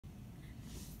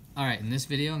Alright, in this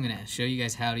video I'm going to show you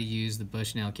guys how to use the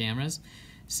Bushnell cameras.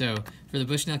 So for the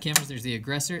Bushnell cameras there's the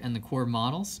aggressor and the core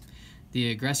models.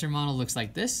 The aggressor model looks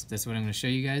like this. That's what I'm going to show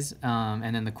you guys.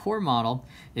 And then the core model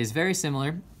is very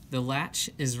similar. The latch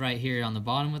is right here on the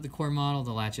bottom with the core model.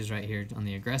 The latch is right here on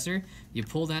the aggressor. You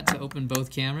pull that to open both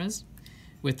cameras.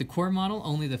 With the core model,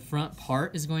 only the front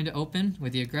part is going to open.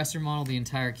 With the aggressor model, the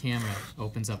entire camera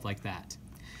opens up like that.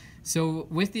 So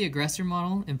with the aggressor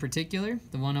model in particular,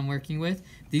 the one I'm working with,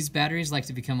 these batteries like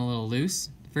to become a little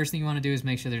loose. First thing you want to do is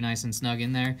make sure they're nice and snug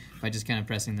in there by just kind of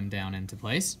pressing them down into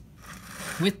place.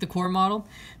 With the core model,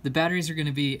 the batteries are going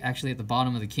to be actually at the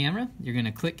bottom of the camera. You're going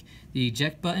to click the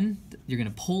eject button. You're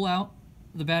going to pull out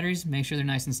the batteries, make sure they're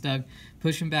nice and snug,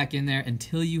 push them back in there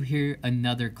until you hear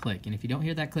another click. And if you don't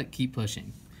hear that click, keep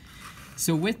pushing.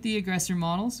 So with the aggressor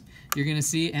models, you're going to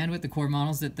see, and with the core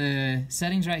models, that the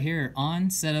settings right here are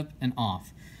on, setup, and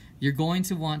off. You're going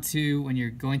to want to, when you're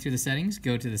going through the settings,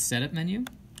 go to the setup menu.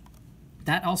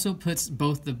 That also puts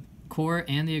both the core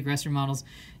and the aggressor models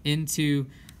into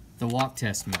the walk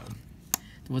test mode.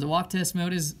 Well, the walk test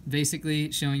mode is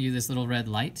basically showing you this little red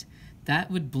light.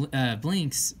 That would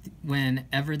blinks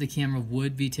whenever the camera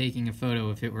would be taking a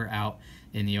photo if it were out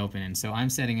in the open. And so I'm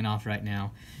setting it off right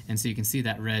now, and so you can see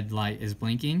that red light is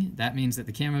blinking. That means that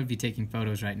the camera would be taking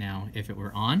photos right now if it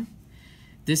were on.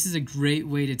 This is a great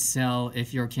way to tell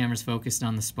if your camera's focused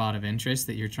on the spot of interest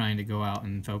that you're trying to go out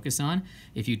and focus on.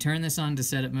 If you turn this on to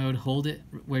setup mode, hold it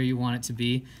where you want it to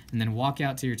be, and then walk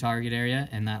out to your target area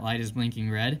and that light is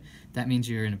blinking red, that means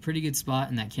you're in a pretty good spot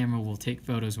and that camera will take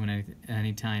photos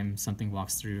anytime something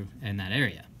walks through in that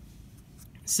area.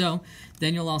 So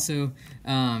then you'll also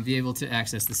be able to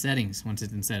access the settings once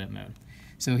it's in setup mode.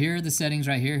 So here are the settings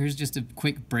right here. Here's just a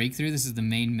quick breakthrough. This is the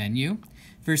main menu.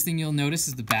 First thing you'll notice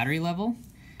is the battery level.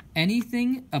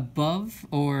 Anything above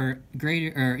or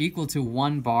greater or equal to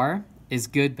 1 bar is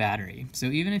good battery. So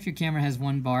even if your camera has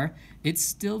 1 bar, it's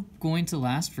still going to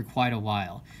last for quite a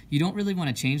while. You don't really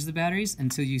want to change the batteries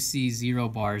until you see 0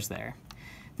 bars there.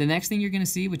 The next thing you're going to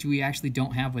see, which we actually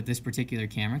don't have with this particular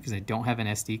camera because I don't have an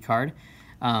SD card,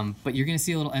 but you're going to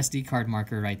see a little SD card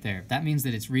marker right there. That means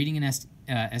that it's reading an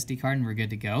SD card and we're good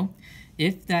to go.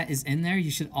 If that is in there,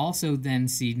 you should also then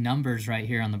see numbers right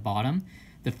here on the bottom.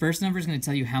 The first number is going to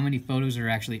tell you how many photos are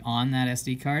actually on that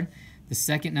SD card. The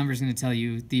second number is going to tell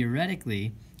you,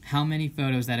 theoretically, how many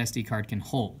photos that SD card can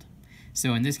hold.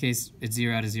 So in this case, it's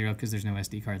 0 out of 0 because there's no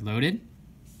SD card loaded.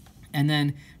 And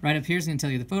then right up here is going to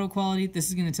tell you the photo quality. This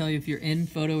is going to tell you if you're in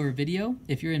photo or video.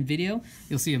 If you're in video,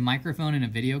 you'll see a microphone and a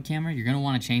video camera. You're going to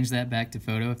want to change that back to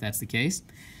photo if that's the case.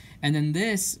 And then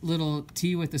this little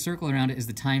T with the circle around it is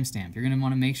the timestamp. You're going to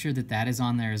want to make sure that that is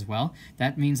on there as well.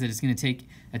 That means that it's going to take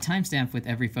a timestamp with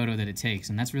every photo that it takes,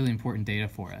 and that's really important data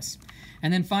for us.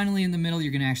 And then finally in the middle,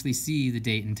 you're going to actually see the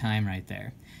date and time right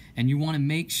there. And you want to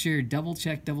make sure, double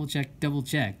check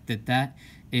that that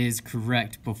is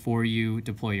correct before you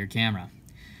deploy your camera.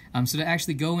 So to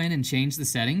actually go in and change the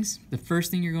settings, the first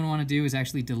thing you're going to want to do is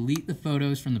actually delete the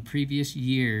photos from the previous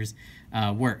year's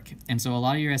work. And so a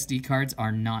lot of your SD cards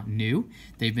are not new.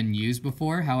 They've been used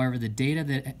before. However, the data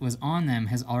that was on them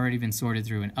has already been sorted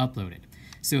through and uploaded.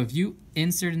 So if you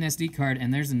insert an SD card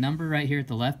and there's a number right here at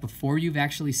the left before you've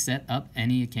actually set up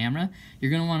any camera,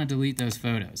 you're going to want to delete those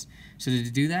photos. So to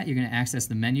do that, you're going to access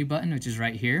the menu button, which is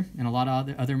right here. And a lot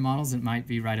of other models, it might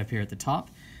be right up here at the top.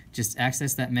 Just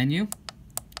access that menu.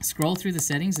 Scroll through the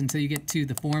settings until you get to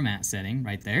the format setting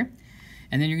right there.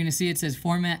 And then you're going to see it says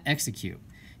format execute.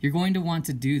 You're going to want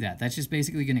to do that. That's just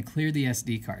basically going to clear the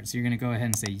SD card. So you're going to go ahead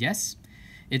and say yes.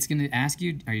 It's going to ask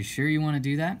you, are you sure you want to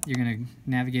do that? You're going to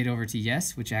navigate over to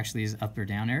yes, which actually is up or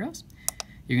down arrows.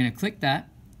 You're going to click that,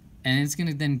 and it's going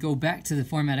to then go back to the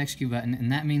format execute button, and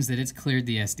that means that it's cleared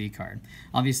the SD card.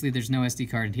 Obviously, there's no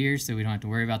SD card here, so we don't have to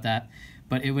worry about that,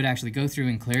 but it would actually go through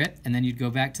and clear it, and then you'd go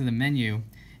back to the menu,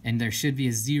 and there should be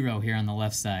a 0 here on the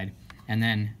left side, and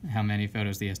then how many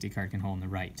photos the SD card can hold on the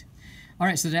right.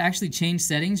 Alright, so to actually change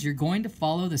settings, you're going to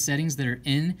follow the settings that are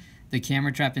in the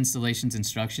Camera Trap Installations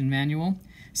Instruction Manual.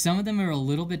 Some of them are a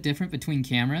little bit different between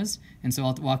cameras, and so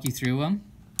I'll walk you through them.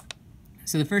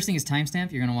 So the first thing is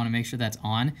timestamp. You're going to want to make sure that's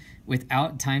on.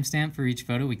 Without timestamp for each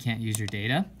photo, we can't use your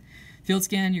data. Field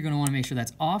scan, you're going to want to make sure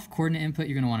that's off. Coordinate input,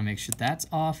 you're going to want to make sure that's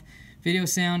off. Video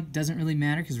sound doesn't really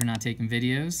matter because we're not taking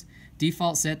videos.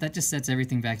 Default set, that just sets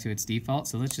everything back to its default,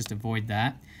 so let's just avoid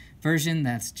that. Version,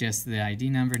 that's just the ID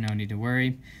number, no need to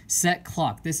worry. Set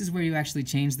clock, this is where you actually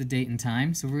change the date and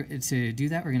time. So to do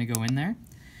that, we're going to go in there.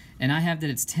 And I have that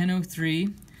it's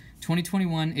 10:03,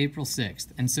 2021, April 6th.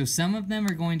 And so some of them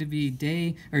are going to be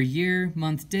year,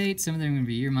 month, date. Some of them are going to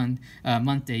be year,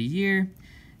 month, day, year.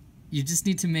 you just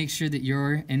need to make sure that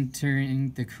you're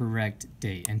entering the correct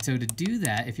date. And so to do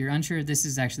that, if you're unsure if this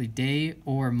is actually day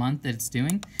or month that it's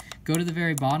doing, go to the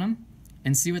very bottom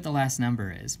and see what the last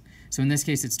number is. So in this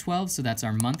case it's 12, so that's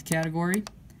our month category.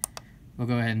 We'll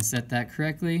go ahead and set that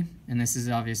correctly, and this is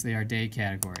obviously our day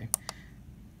category.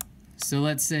 So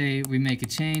let's say we make a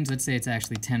change, let's say it's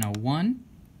actually 10:01.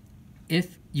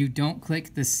 If you don't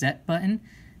click the set button,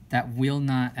 that will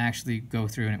not actually go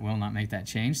through and it will not make that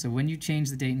change. So when you change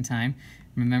the date and time,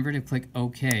 remember to click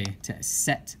OK to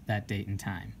set that date and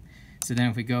time. So then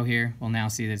if we go here, we'll now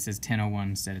see that it says 10:01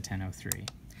 instead of 10:03.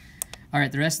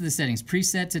 Alright, the rest of the settings.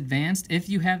 Presets advanced. If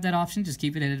you have that option, just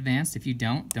keep it at advanced. If you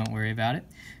don't worry about it.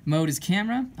 Mode is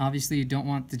camera. Obviously you don't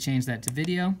want to change that to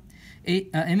video.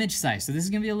 Image size. So this is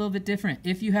going to be a little bit different.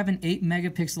 If you have an 8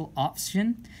 megapixel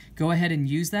option, go ahead and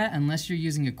use that. Unless you're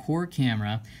using a core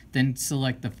camera, then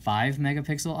select the 5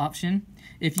 megapixel option.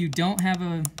 If you don't have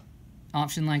an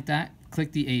option like that,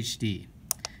 click the HD.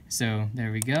 So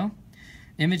there we go.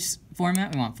 Image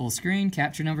format, we want full screen.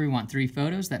 Capture number, we want 3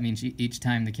 photos. That means each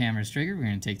time the camera is triggered, we're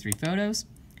going to take 3 photos.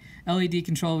 LED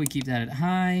control, we keep that at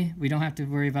high. We don't have to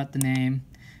worry about the name.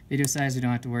 Video size, we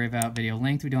don't have to worry about. Video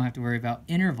length, we don't have to worry about.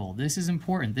 Interval, this is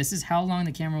important. This is how long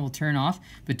the camera will turn off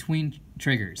between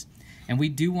triggers. And we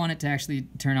do want it to actually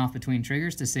turn off between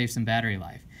triggers to save some battery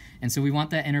life. And so we want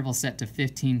that interval set to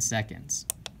 15 seconds.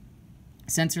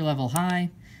 Sensor level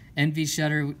high. NV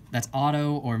shutter, that's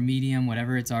auto or medium,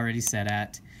 whatever it's already set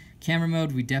at. Camera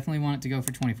mode, we definitely want it to go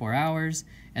for 24 hours.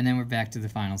 And then we're back to the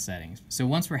final settings. So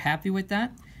once we're happy with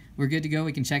that, we're good to go.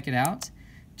 We can check it out.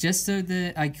 Just so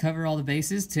that I cover all the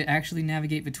bases, to actually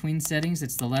navigate between settings,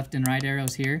 it's the left and right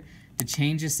arrows here. To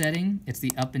change a setting, it's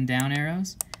the up and down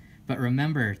arrows. But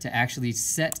remember, to actually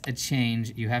set a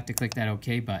change, you have to click that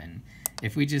OK button.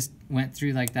 If we just went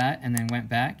through like that and then went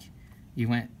back, it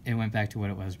went back to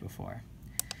what it was before.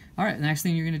 Alright, the next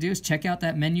thing you're going to do is check out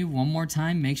that menu one more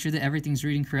time. Make sure that everything's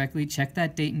reading correctly. Check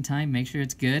that date and time. Make sure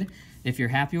it's good. If you're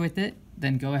happy with it,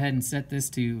 then go ahead and set this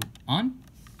to on.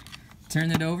 Turn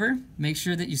it over. Make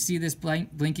sure that you see this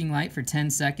blinking light for 10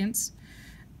 seconds.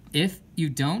 If you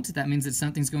don't, that means that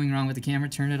something's going wrong with the camera.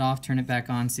 Turn it off, turn it back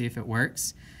on, see if it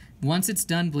works. Once it's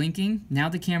done blinking, now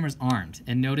the camera's armed.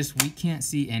 And notice we can't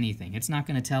see anything. It's not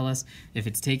going to tell us if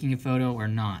it's taking a photo or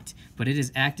not. But it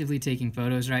is actively taking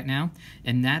photos right now.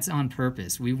 And that's on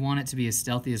purpose. We want it to be as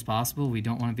stealthy as possible. We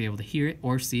don't want to be able to hear it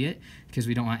or see it because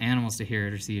we don't want animals to hear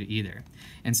it or see it either.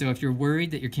 And so if you're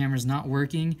worried that your camera's not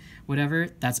working, whatever,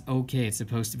 that's okay. It's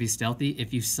supposed to be stealthy.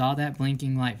 If you saw that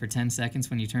blinking light for 10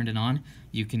 seconds when you turned it on,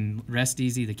 you can rest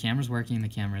easy. The camera's working. The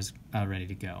camera's ready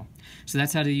to go. So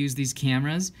that's how to use these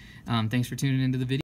cameras. Thanks for tuning into the video.